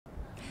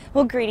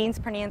Well, greetings,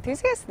 printing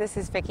enthusiasts. This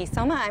is Vicki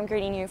Soma. I'm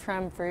greeting you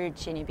from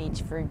Virginia Beach,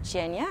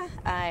 Virginia.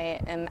 I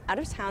am out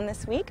of town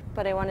this week,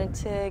 but I wanted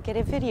to get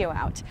a video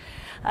out.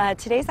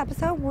 Today's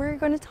episode, we're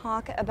going to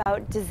talk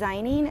about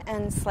designing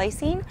and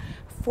slicing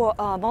for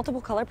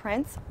multiple color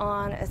prints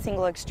on a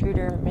single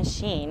extruder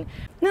machine.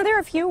 Now, there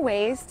are a few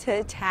ways to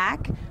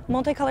attack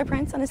multicolor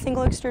prints on a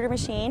single extruder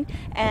machine,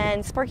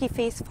 and Sparky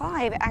Face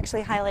 5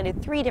 actually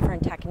highlighted 3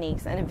 different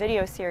techniques in a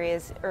video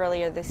series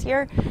earlier this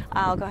year.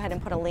 I'll go ahead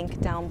and put a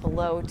link down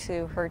below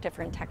to her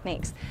different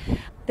techniques.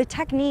 The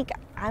technique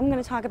I'm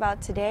going to talk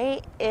about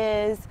today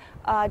is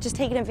just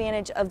taking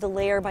advantage of the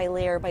layer by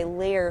layer by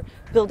layer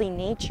building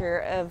nature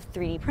of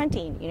 3D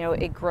printing. You know,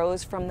 it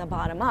grows from the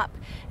bottom up,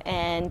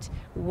 and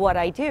what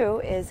I do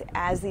is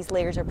as these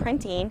layers are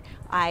printing,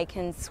 I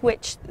can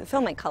switch the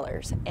filament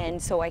colors,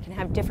 and so I can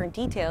have different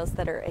details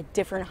that are at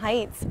different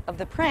heights of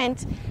the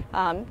print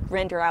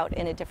render out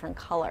in a different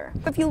color.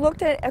 If you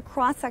looked at a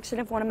cross section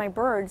of one of my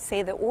birds,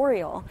 say the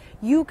oriole,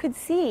 you could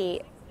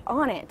see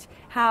on it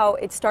how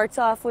it starts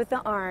off with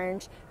the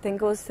orange, then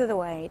goes to the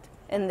white,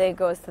 and then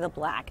goes to the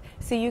black.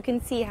 So you can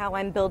see how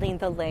I'm building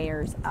the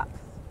layers up.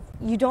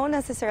 You don't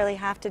necessarily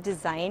have to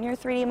design your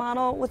 3D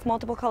model with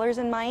multiple colors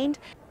in mind.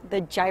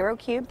 The gyro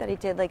cube that I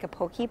did like a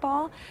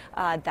pokeball,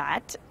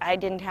 that I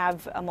didn't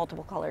have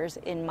multiple colors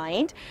in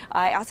mind.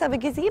 I also have a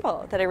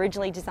gazebo that I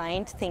originally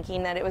designed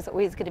thinking that it was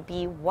always going to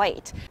be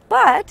white.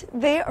 But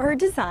they are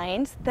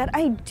designs that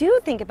I do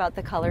think about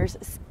the colors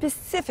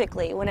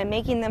specifically when I'm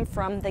making them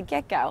from the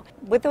get-go.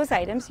 With those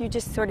items, you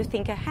just sort of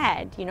think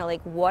ahead, you know,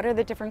 like what are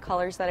the different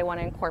colors that I want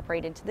to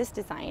incorporate into this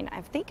design?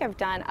 I think I've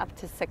done up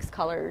to 6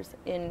 colors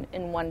in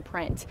one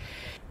print.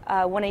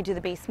 When I do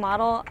the base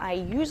model, I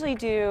usually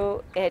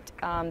do it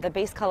the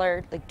base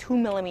color like 2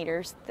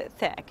 millimeters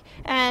thick.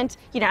 And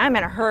you know, I'm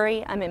in a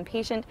hurry, I'm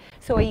impatient,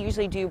 so I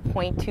usually do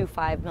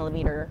 0.25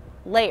 millimeter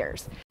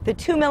layers. The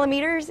 2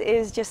 millimeters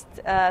is just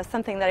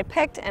something that I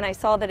picked, and I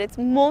saw that it's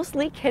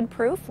mostly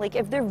kid-proof. Like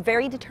if they're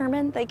very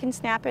determined, they can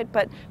snap it,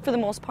 but for the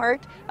most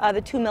part,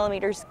 the 2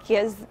 millimeters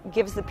gives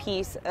the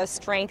piece a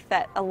strength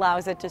that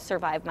allows it to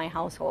survive my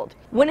household.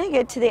 When I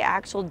get to the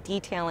actual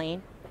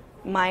detailing,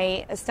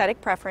 my aesthetic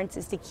preference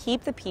is to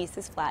keep the piece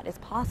as flat as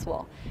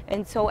possible.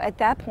 And so at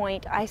that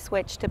point, I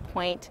switch to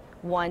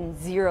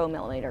 0.10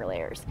 millimeter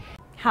layers.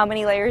 How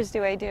many layers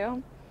do I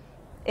do?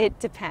 It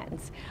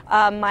depends.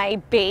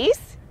 My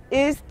base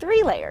is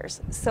 3 layers,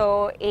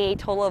 so a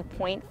total of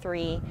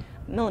 0.3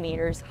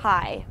 millimeters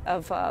high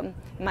of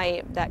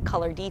that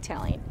color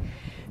detailing.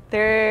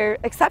 There are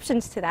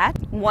exceptions to that.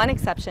 One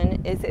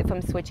exception is if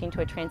I'm switching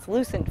to a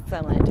translucent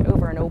filament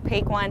over an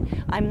opaque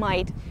one, I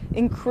might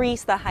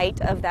increase the height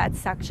of that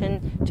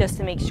section just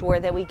to make sure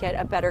that we get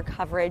a better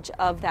coverage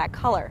of that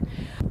color.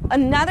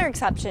 Another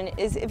exception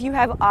is if you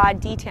have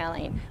odd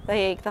detailing,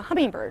 like the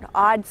hummingbird,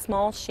 odd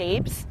small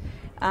shapes.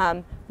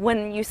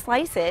 When you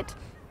slice it,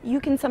 you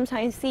can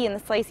sometimes see in the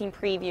slicing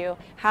preview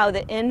how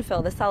the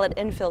infill, the solid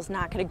infill, is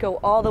not going to go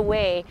all the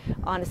way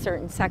on a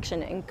certain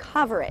section and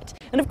cover it.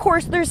 And of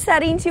course, there's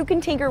settings you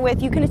can tinker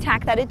with. You can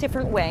attack that a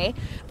different way,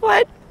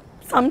 but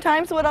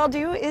sometimes what I'll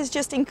do is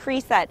just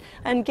increase that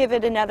and give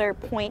it another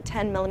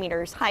 0.10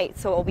 millimeters height,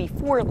 so it'll be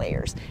 4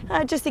 layers,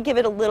 just to give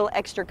it a little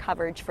extra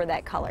coverage for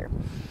that color.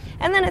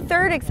 And then a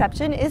third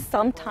exception is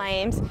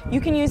sometimes you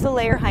can use the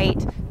layer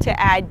height to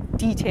add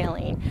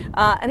detailing.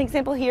 An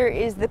example here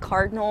is the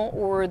cardinal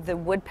or the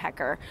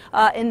woodpecker.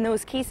 In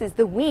those cases,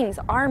 the wings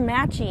are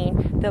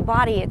matching the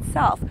body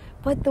itself,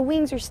 but the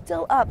wings are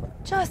still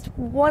up just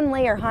 1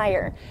 layer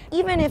higher.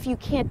 Even if you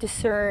can't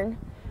discern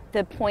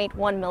the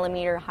 0.1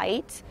 millimeter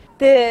height,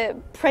 the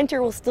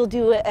printer will still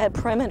do a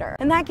perimeter,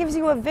 and that gives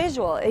you a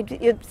visual.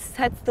 It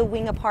sets the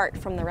wing apart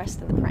from the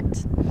rest of the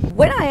print.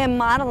 When I am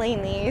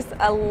modeling these,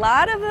 a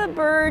lot of the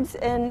birds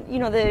and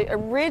the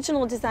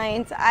original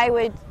designs I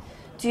would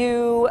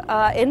do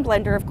in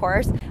Blender, of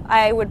course.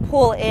 I would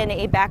pull in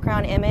a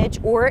background image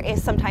or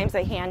sometimes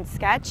a hand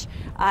sketch.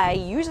 I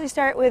usually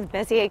start with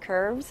Bezier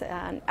curves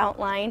and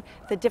outline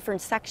the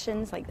different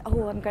sections, like,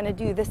 oh, I'm going to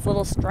do this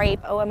little stripe,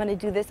 oh, I'm going to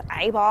do this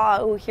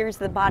eyeball, oh, here's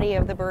the body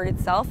of the bird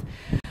itself.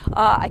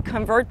 I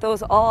convert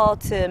those all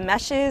to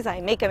meshes, I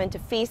make them into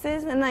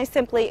faces, and I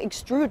simply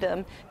extrude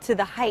them to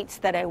the heights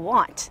that I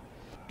want.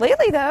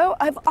 Lately though,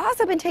 I've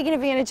also been taking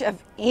advantage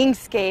of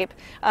Inkscape.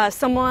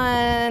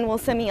 Someone will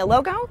send me a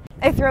logo,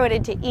 I throw it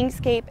into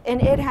Inkscape,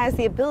 and it has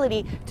the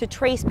ability to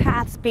trace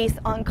paths based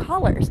on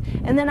colors.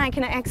 And then I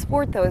can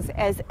export those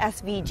as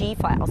SVG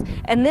files.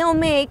 And they'll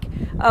make,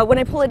 when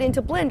I pull it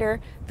into Blender,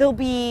 there'll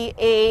be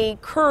a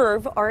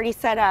curve already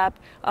set up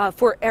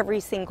for every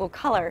single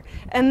color.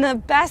 And the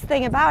best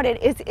thing about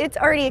it is it's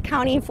already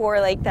accounting for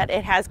like that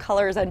it has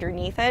colors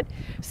underneath it.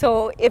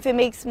 So if it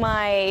makes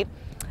my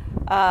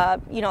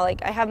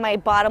like I have my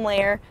bottom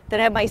layer, then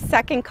I have my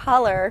second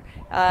color.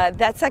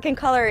 That second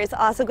color is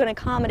also going to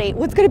accommodate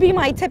what's going to be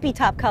my tippy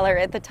top color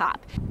at the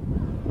top.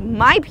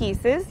 my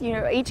pieces, you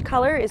know, each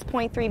color is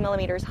 0.3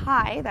 millimeters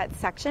high, that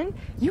section,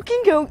 you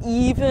can go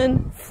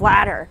even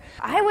flatter.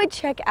 I would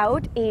check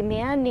out a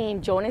man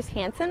named Jonas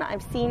Hansen.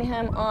 I've seen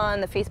him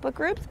on the Facebook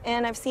groups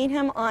and I've seen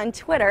him on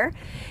Twitter,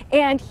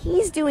 and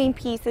he's doing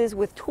pieces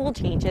with tool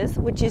changes,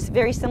 which is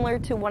very similar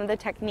to one of the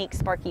techniques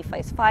Sparky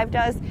Slice 5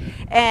 does,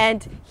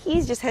 and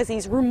he just has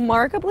these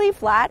remarkably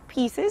flat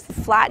pieces. If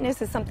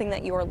flatness is something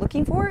that you are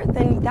looking for,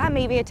 then that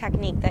may be a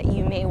technique that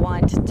you may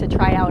want to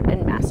try out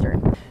and master.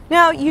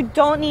 Now, you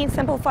don't need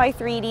Simplify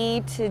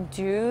 3D to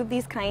do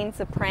these kinds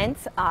of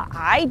prints.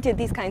 I did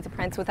these kinds of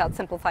prints without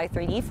Simplify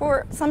 3D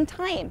for some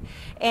time,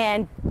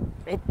 and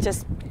it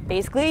just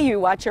basically you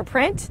watch your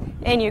print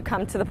and you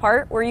come to the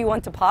part where you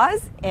want to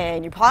pause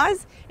and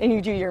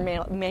you do your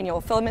manual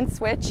filament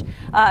switch.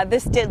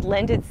 This did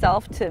lend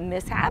itself to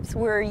mishaps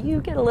where you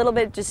get a little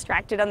bit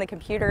distracted on the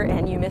computer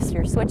and you miss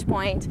your switch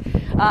point.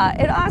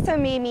 It also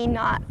made me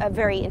not a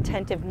very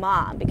attentive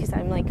mom because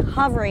I'm like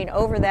hovering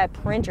over that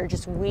printer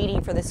just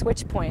waiting for the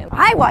switch point.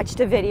 I watched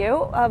a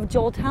video of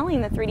Joel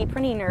Telling, the 3D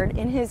printing nerd,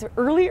 in his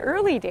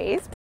early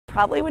days,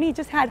 probably when he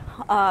just had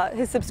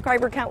his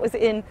subscriber count was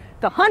in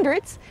the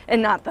hundreds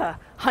and not the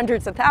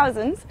hundreds of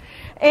thousands,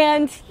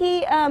 and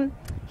he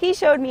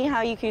showed me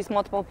how you can use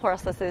multiple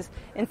processes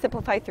in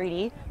Simplify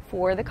 3D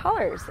for the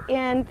colors,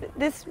 and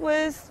this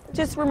was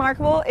just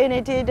remarkable, and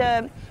it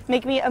did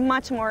make me a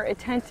much more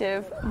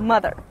attentive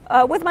mother.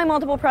 With my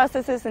multiple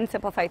processes in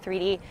Simplify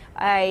 3D,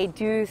 I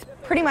do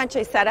pretty much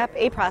I set up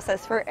a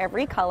process for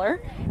every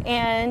color,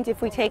 and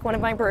if we take one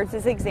of my birds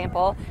as an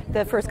example,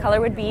 the first color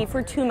would be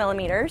for 2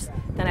 millimeters,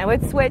 then I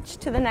would switch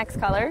to the next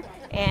color,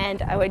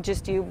 and I would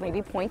just do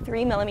maybe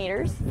 0.3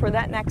 millimeters for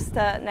that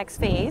next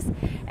phase,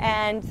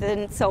 and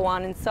then so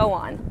on and so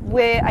on.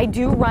 I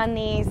do run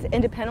these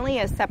independently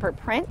as separate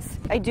prints.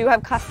 I do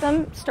have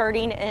custom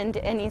starting and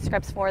ending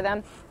scripts for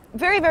them.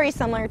 Very, very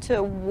similar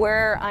to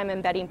where I'm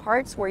embedding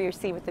parts, where you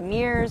see with the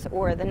mirrors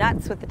or the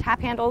nuts with the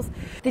tap handles.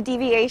 The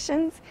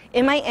deviations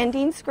in my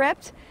ending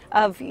script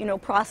of, you know,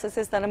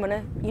 processes that I'm going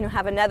to, you know,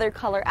 have another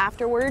color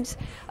afterwards.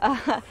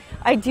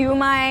 I do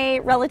my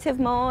relative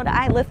mode,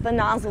 I lift the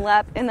nozzle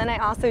up, and then I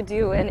also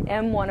do an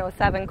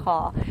M107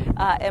 call.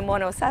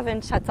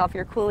 M107 shuts off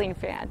your cooling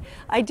fan.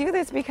 I do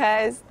this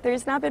because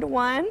there's not been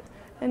one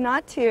and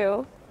not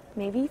two,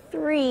 maybe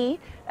 3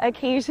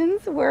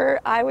 occasions where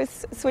I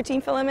was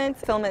switching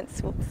filaments.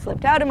 Filaments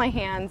slipped out of my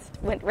hands,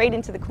 went right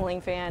into the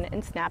cooling fan,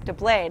 and snapped a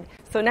blade.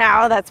 So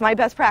now that's my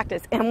best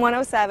practice,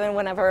 M107,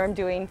 whenever I'm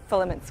doing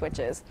filament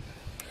switches.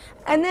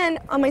 And then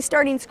on my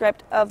starting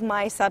script of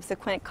my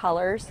subsequent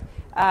colors,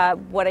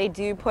 what I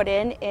do put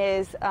in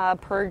is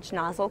purge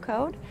nozzle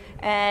code.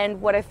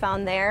 And what I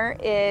found there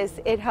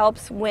is it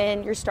helps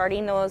when you're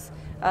starting those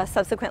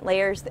subsequent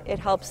layers. It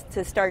helps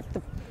to start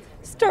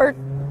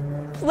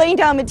laying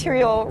down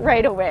material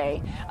right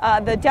away.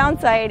 The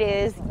downside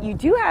is you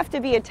do have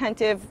to be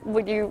attentive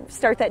when you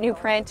start that new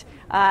print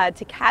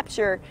to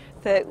capture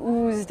the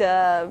oozed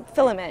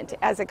filament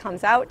as it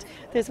comes out.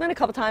 There's been a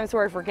couple times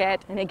where I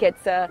forget and it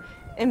gets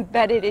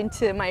embedded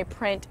into my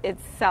print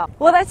itself.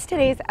 Well, that's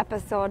today's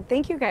episode.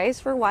 Thank you guys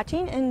for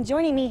watching and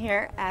joining me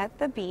here at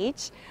the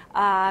beach.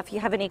 If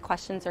you have any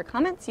questions or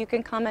comments, you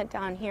can comment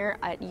down here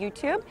at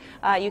YouTube.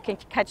 You can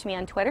catch me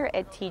on Twitter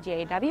at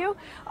TJW.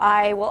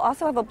 I will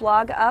also have a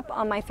blog up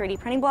on my 3D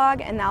printing blog,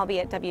 and that'll be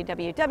at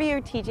www.tjw.com.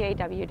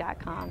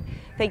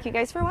 Thank you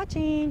guys for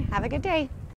watching. Have a good day.